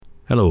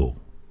Hello,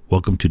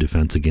 welcome to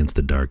Defense Against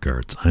the Dark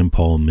Arts. I'm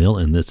Paul Mill,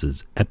 and this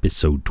is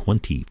episode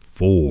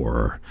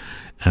 24,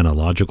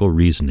 Analogical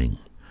Reasoning.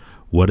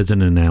 What is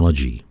an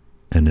analogy?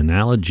 An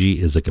analogy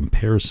is a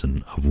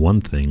comparison of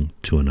one thing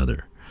to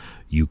another.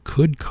 You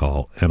could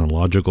call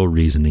analogical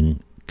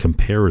reasoning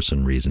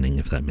comparison reasoning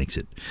if that makes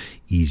it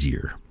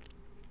easier,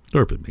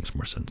 or if it makes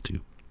more sense to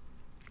you.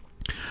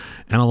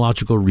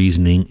 Analogical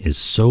reasoning is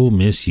so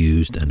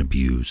misused and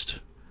abused.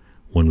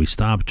 When we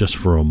stop just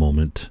for a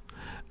moment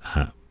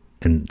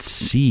and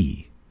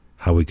see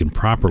how we can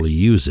properly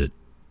use it,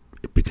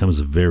 it becomes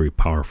a very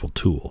powerful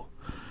tool.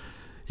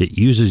 It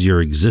uses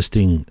your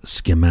existing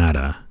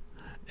schemata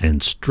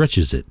and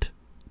stretches it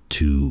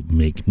to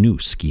make new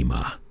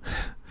schema.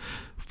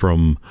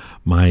 From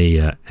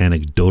my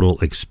anecdotal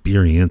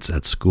experience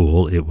at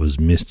school, it was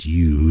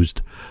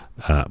misused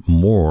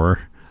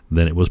more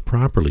than it was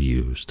properly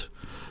used.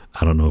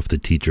 I don't know if the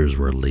teachers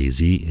were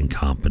lazy,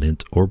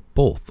 incompetent, or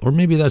both. Or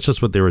maybe that's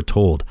just what they were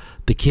told.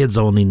 The kids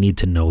only need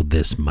to know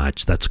this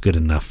much. That's good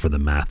enough for the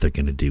math they're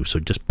going to do.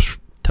 So just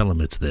tell them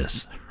it's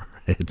this.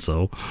 Right?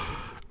 So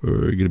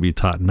we're going to be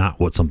taught not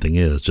what something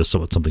is, just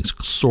what something's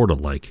sort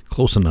of like,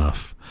 close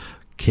enough.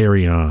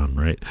 Carry on,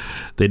 right?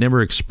 They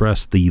never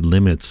expressed the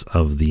limits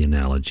of the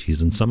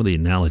analogies, and some of the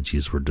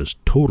analogies were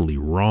just totally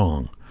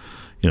wrong.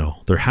 You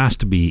know, there has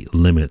to be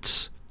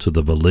limits to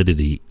the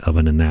validity of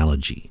an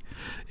analogy.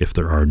 If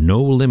there are no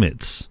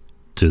limits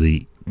to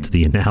the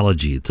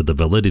analogy, to the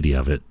validity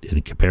of it in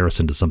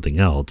comparison to something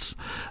else,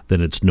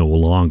 then it's no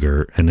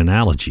longer an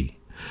analogy.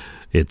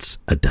 It's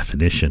a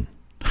definition.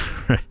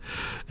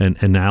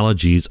 And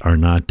analogies are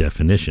not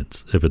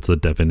definitions. If it's a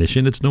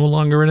definition, it's no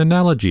longer an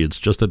analogy. It's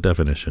just a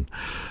definition.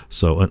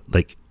 So,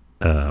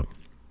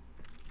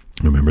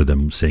 remember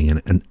them saying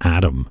an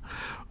atom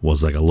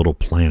was like a little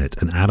planet.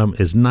 An atom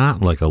is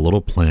not like a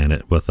little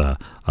planet with a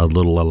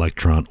little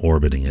electron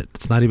orbiting it.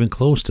 It's not even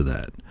close to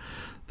that.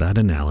 That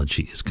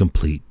analogy is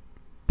complete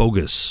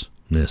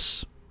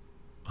bogusness.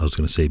 I was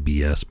going to say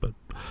BS, but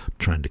I'm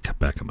trying to cut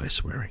back on my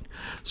swearing.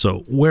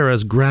 So,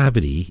 whereas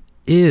gravity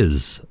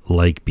is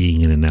like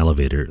being in an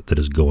elevator that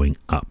is going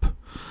up.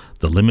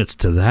 The limits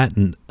to that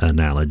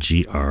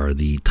analogy are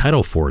the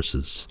tidal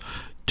forces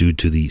due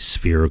to the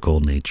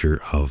spherical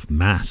nature of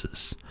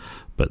masses.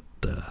 But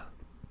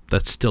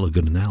that's still a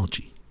good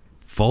analogy.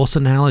 False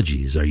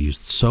analogies are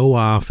used so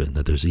often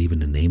that there's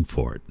even a name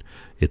for it.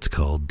 It's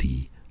called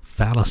the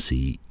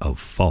fallacy of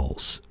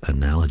false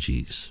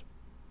analogies.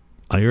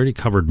 I already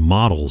covered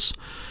models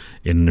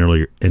in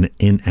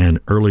an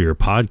earlier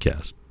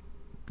podcast.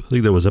 I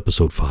think that was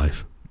episode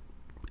 5.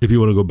 If you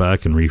want to go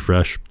back and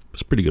refresh,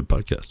 it's a pretty good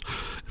podcast,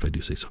 if I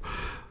do say so.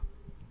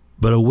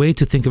 But a way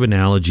to think of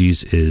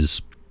analogies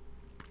is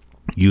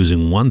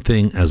using one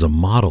thing as a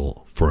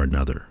model for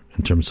another.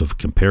 In terms of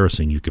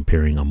comparison, you're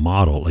comparing a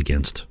model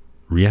against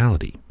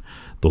reality.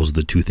 Those are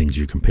the two things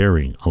you're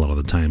comparing a lot of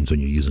the times when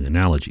you're using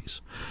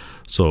analogies.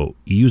 So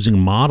using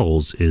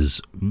models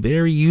is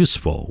very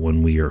useful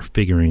when we are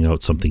figuring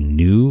out something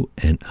new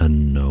and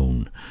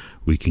unknown.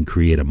 We can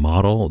create a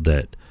model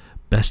that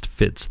best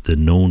fits the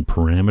known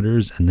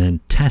parameters and then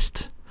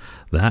test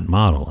that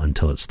model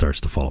until it starts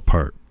to fall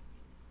apart,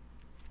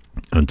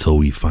 until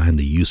we find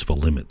the useful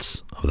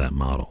limits of that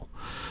model.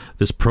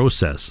 This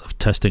process of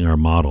testing our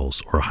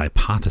models or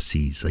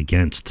hypotheses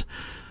against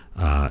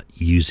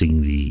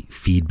using the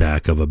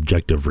feedback of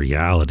objective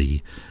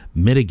reality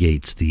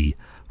mitigates the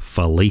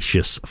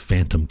fallacious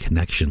phantom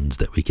connections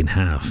that we can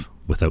have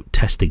without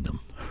testing them,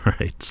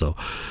 right? So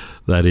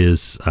that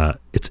is,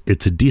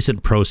 it's a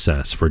decent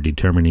process for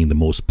determining the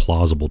most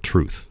plausible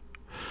truth.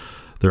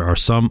 There are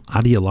some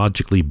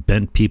ideologically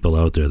bent people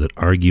out there that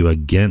argue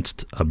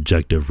against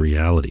objective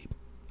reality.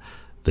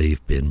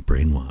 They've been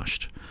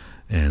brainwashed.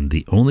 And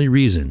the only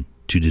reason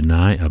to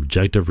deny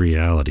objective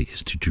reality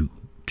is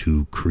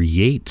to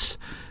create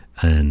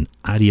an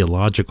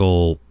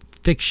ideological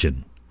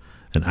fiction,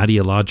 an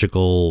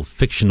ideological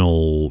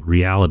fictional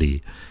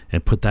reality,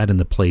 and put that in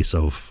the place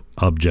of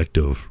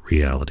objective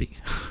reality.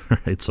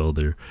 Right? So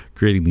they're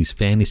creating these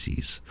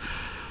fantasies.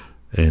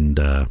 And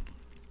I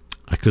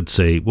could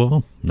say,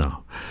 well,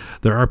 no.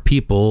 There are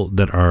people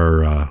that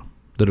are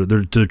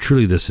they're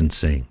truly this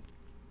insane.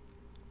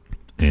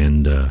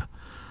 And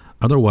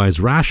otherwise,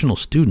 rational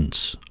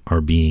students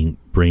are being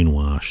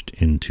brainwashed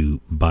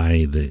into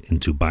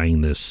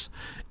buying this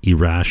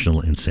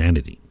irrational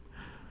insanity.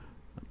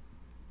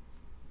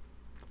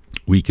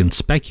 We can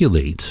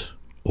speculate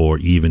or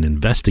even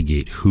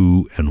investigate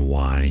who and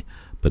why,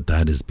 but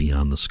that is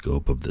beyond the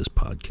scope of this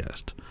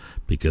podcast,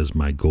 because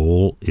my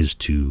goal is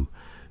to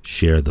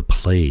share the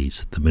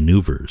plays, the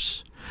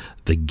maneuvers.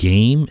 The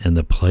game and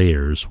the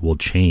players will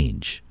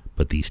change,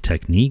 but these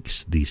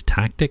techniques, these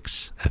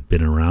tactics have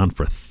been around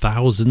for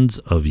thousands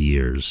of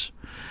years.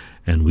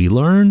 And we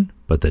learn,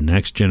 but the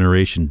next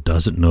generation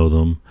doesn't know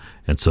them,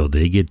 and so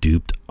they get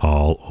duped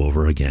all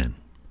over again.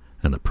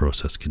 And the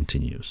process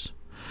continues.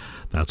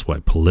 That's why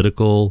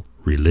political,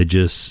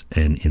 religious,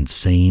 and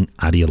insane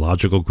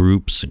ideological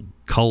groups and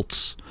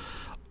cults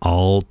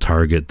all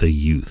target the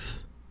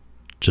youth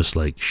just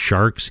like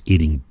sharks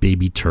eating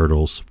baby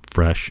turtles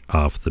fresh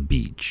off the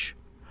beach.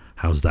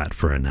 How's that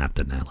for an apt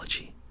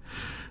analogy?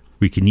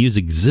 We can use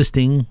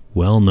existing,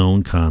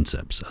 well-known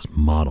concepts as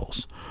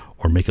models,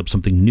 or make up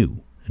something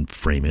new and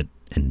frame it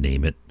and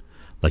name it,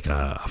 like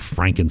a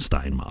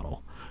Frankenstein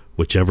model,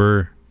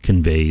 whichever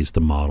conveys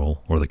the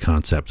model or the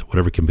concept,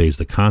 whatever conveys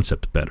the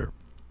concept better.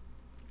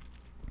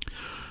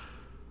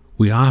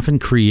 We often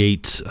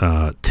create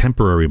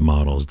temporary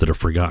models that are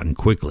forgotten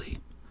quickly,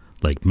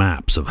 like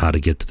maps of how to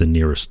get to the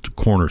nearest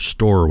corner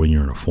store when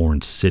you're in a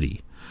foreign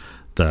city.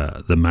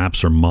 The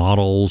maps are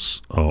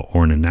models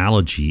or an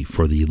analogy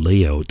for the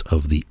layout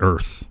of the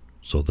Earth.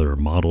 So there are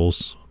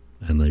models,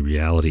 and the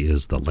reality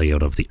is the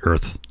layout of the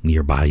Earth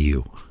nearby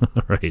you,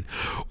 right?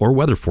 Or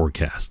weather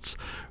forecasts,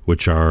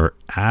 which are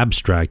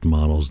abstract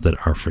models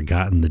that are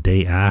forgotten the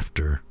day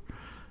after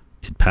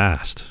it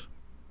passed.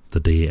 The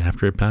day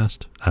after it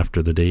passed?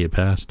 After the day it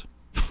passed?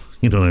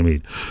 You know what I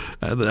mean?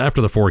 After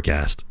the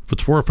forecast. If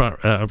it's 4 or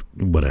 5,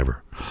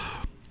 whatever.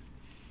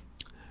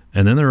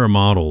 And then there are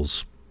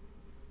models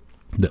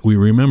that we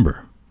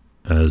remember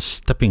as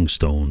stepping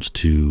stones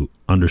to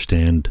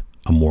understand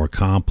a more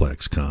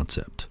complex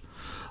concept,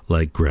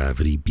 like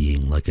gravity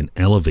being like an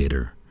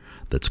elevator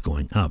that's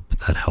going up.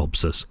 That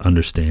helps us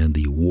understand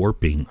the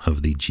warping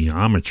of the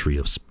geometry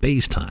of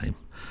space-time,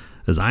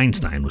 as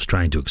Einstein was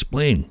trying to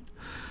explain.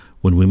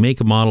 When we make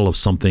a model of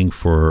something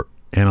for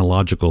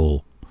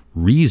analogical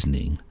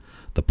reasoning,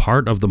 the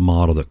part of the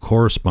model that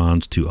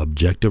corresponds to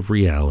objective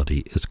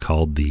reality is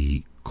called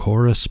the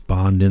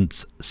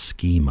correspondence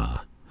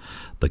schema,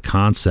 the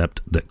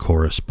concept that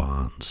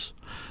corresponds.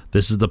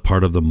 This is the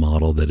part of the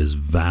model that is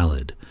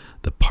valid,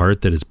 the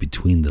part that is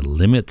between the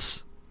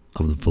limits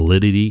of the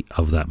validity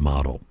of that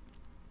model.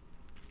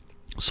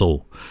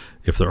 So,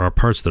 if there are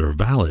parts that are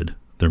valid,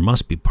 there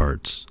must be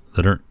parts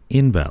that are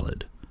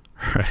invalid,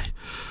 right?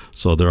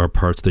 So there are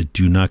parts that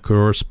do not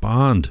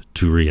correspond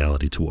to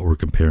reality, to what we're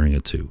comparing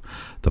it to.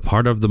 The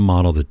part of the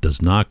model that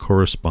does not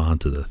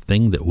correspond to the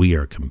thing that we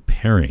are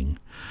comparing,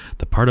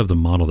 the part of the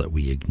model that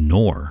we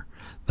ignore,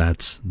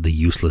 that's the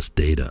useless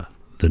data,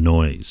 the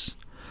noise.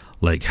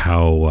 Like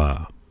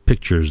how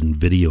pictures and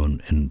video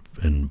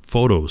and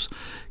photos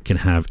can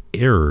have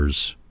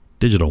errors,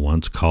 digital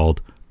ones, called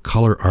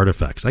color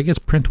artifacts. I guess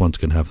print ones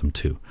can have them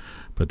too,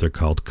 but they're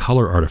called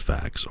color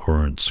artifacts, or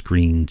on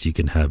screens you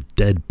can have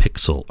dead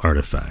pixel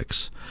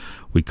artifacts.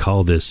 We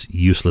call this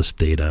useless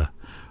data.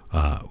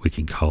 We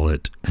can call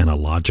it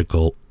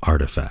analogical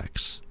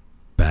artifacts,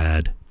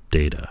 bad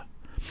data.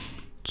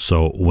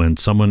 So when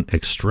someone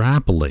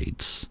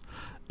extrapolates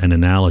an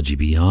analogy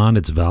beyond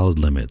its valid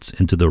limits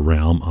into the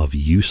realm of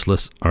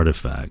useless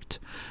artifact,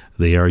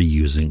 they are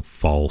using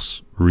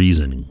false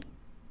reasoning.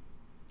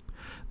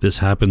 This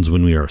happens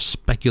when we are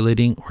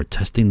speculating or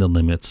testing the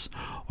limits,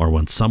 or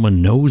when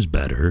someone knows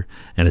better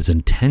and is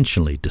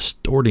intentionally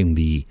distorting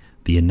the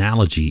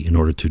analogy in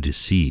order to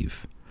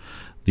deceive.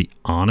 The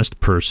honest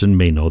person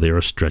may know they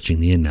are stretching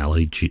the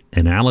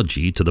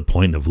analogy to the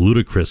point of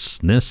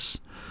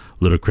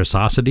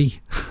ludicrosity,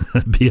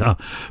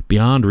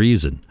 beyond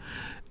reason,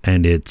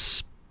 and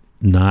it's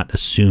not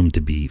assumed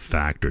to be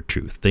fact or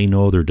truth. They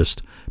know they're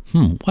just,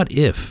 what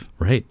if,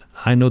 right?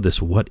 I know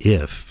this what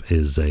if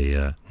is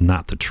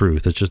not the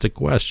truth. It's just a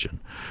question.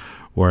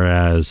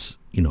 Whereas,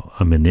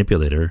 a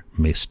manipulator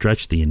may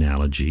stretch the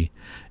analogy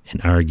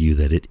and argue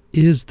that it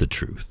is the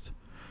truth.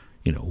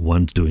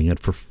 One's doing it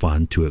for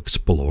fun to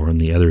explore, and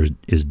the other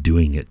is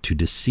doing it to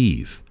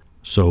deceive.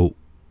 So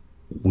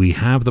we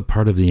have the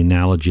part of the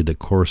analogy that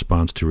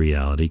corresponds to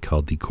reality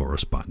called the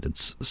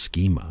correspondence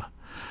schema.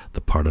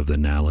 The part of the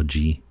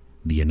analogy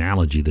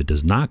that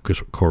does not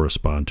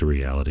correspond to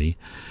reality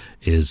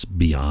is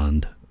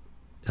beyond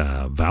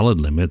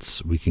valid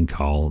limits. We can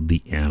call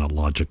the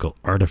analogical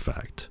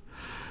artifact.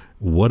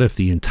 What if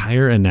the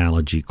entire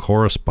analogy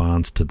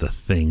corresponds to the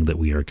thing that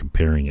we are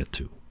comparing it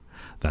to?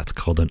 That's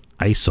called an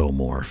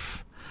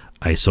isomorph.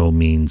 Iso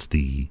means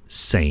the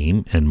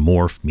same, and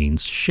morph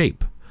means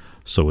shape.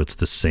 So it's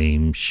the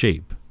same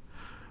shape.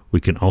 We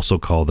can also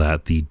call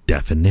that the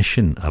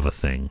definition of a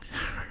thing,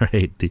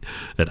 right?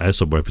 An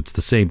isomorph, it's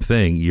the same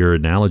thing. Your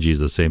analogy is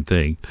the same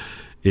thing.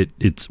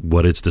 It's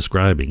what it's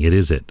describing. It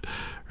is it,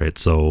 right?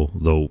 So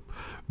though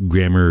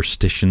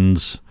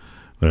grammaristicians,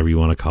 whatever you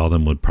want to call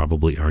them, would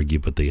probably argue,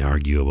 but they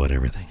argue about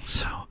everything.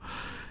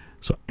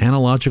 So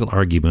analogical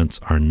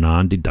arguments are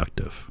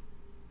non-deductive.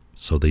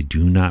 So they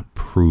do not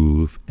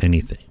prove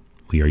anything.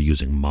 We are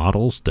using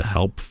models to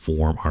help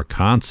form our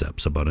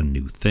concepts about a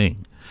new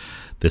thing.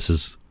 This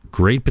is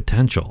great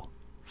potential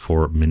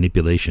for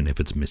manipulation if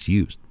it's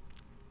misused.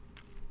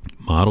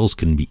 Models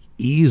can be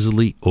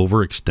easily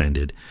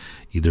overextended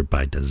either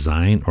by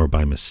design or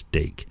by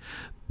mistake.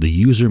 The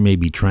user may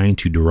be trying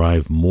to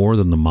derive more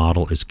than the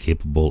model is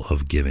capable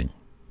of giving.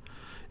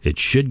 It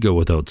should go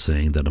without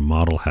saying that a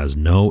model has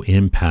no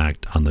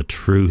impact on the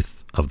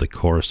truth of the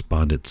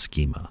correspondence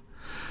schema.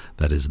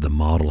 That is, the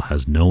model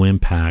has no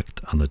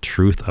impact on the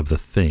truth of the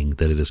thing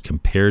that it is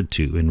compared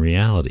to in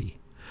reality.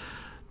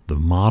 The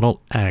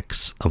model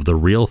X of the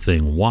real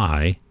thing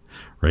Y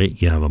right?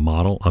 You have a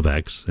model of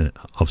X,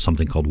 of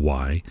something called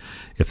Y.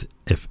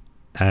 If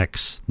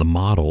X, the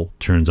model,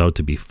 turns out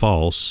to be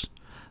false,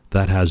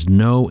 that has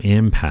no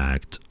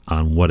impact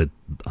on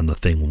on the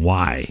thing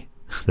Y.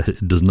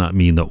 That does not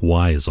mean that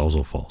Y is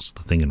also false,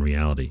 the thing in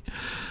reality.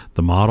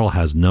 The model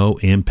has no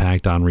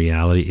impact on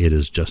reality. It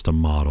is just a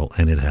model,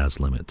 and it has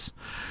limits.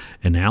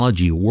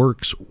 Analogy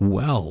works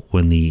well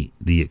when the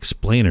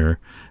explainer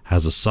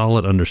has a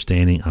solid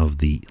understanding of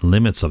the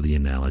limits of the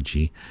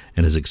analogy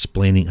and is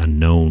explaining a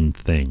known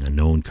thing, a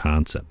known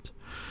concept.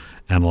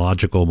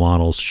 Analogical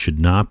models should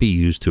not be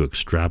used to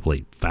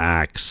extrapolate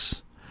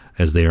facts,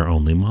 as they are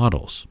only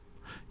models.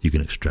 You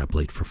can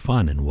extrapolate for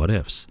fun and what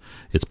ifs.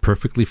 It's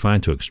perfectly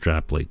fine to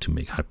extrapolate, to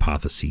make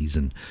hypotheses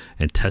and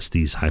test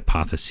these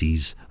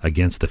hypotheses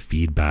against the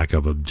feedback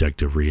of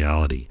objective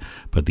reality.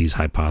 But these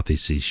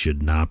hypotheses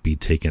should not be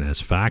taken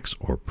as facts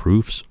or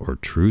proofs or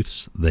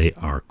truths. They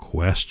are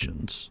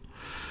questions.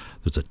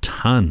 There's a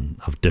ton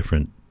of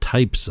different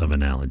types of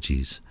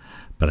analogies,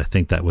 but I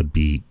think that would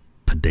be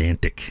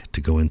pedantic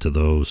to go into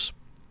those.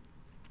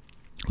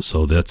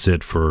 So that's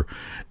it for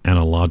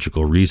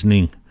analogical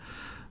reasoning.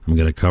 I'm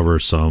going to cover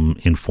some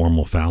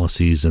informal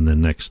fallacies in the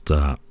next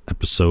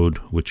episode,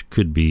 which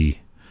could be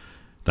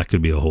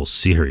a whole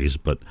series,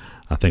 but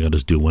I think I'll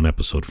just do one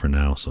episode for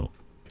now. So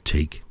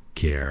take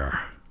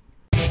care.